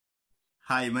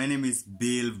Hi, my name is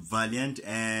Bill Valiant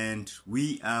and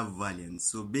we are Valiant.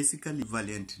 So basically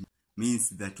Valiant means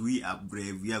that we are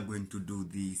brave, we are going to do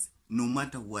this no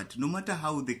matter what, no matter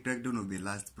how the crackdown of the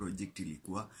last project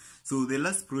ilikuwa. So the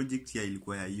last project ya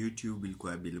ilikuwa ya YouTube,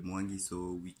 ilikuwa ya Billmwangi,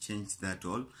 so we changed that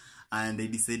all. And I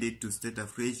decided to start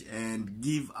afresh and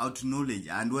give out knowledge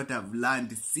and what I've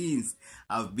learned since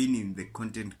I've been in the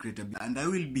content creator. And I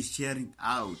will be sharing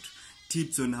out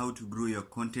tips on how to grow your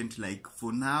content. Like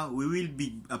for now, we will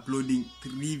be uploading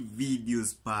 3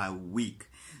 videos per week.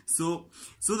 So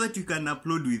that you can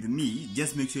upload with me,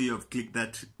 just make sure you have clicked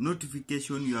that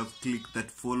notification, you have clicked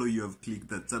that follow, you have clicked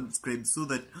that subscribe, so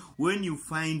that when you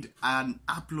find an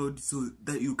upload, so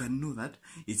that you can know that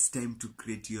it's time to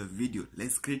create your video.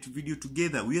 Let's create a video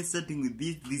together. We are starting with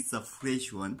this is a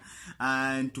fresh one,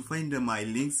 and to find my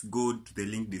links, go to the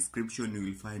link description. You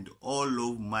will find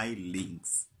all of my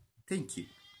links. Thank you.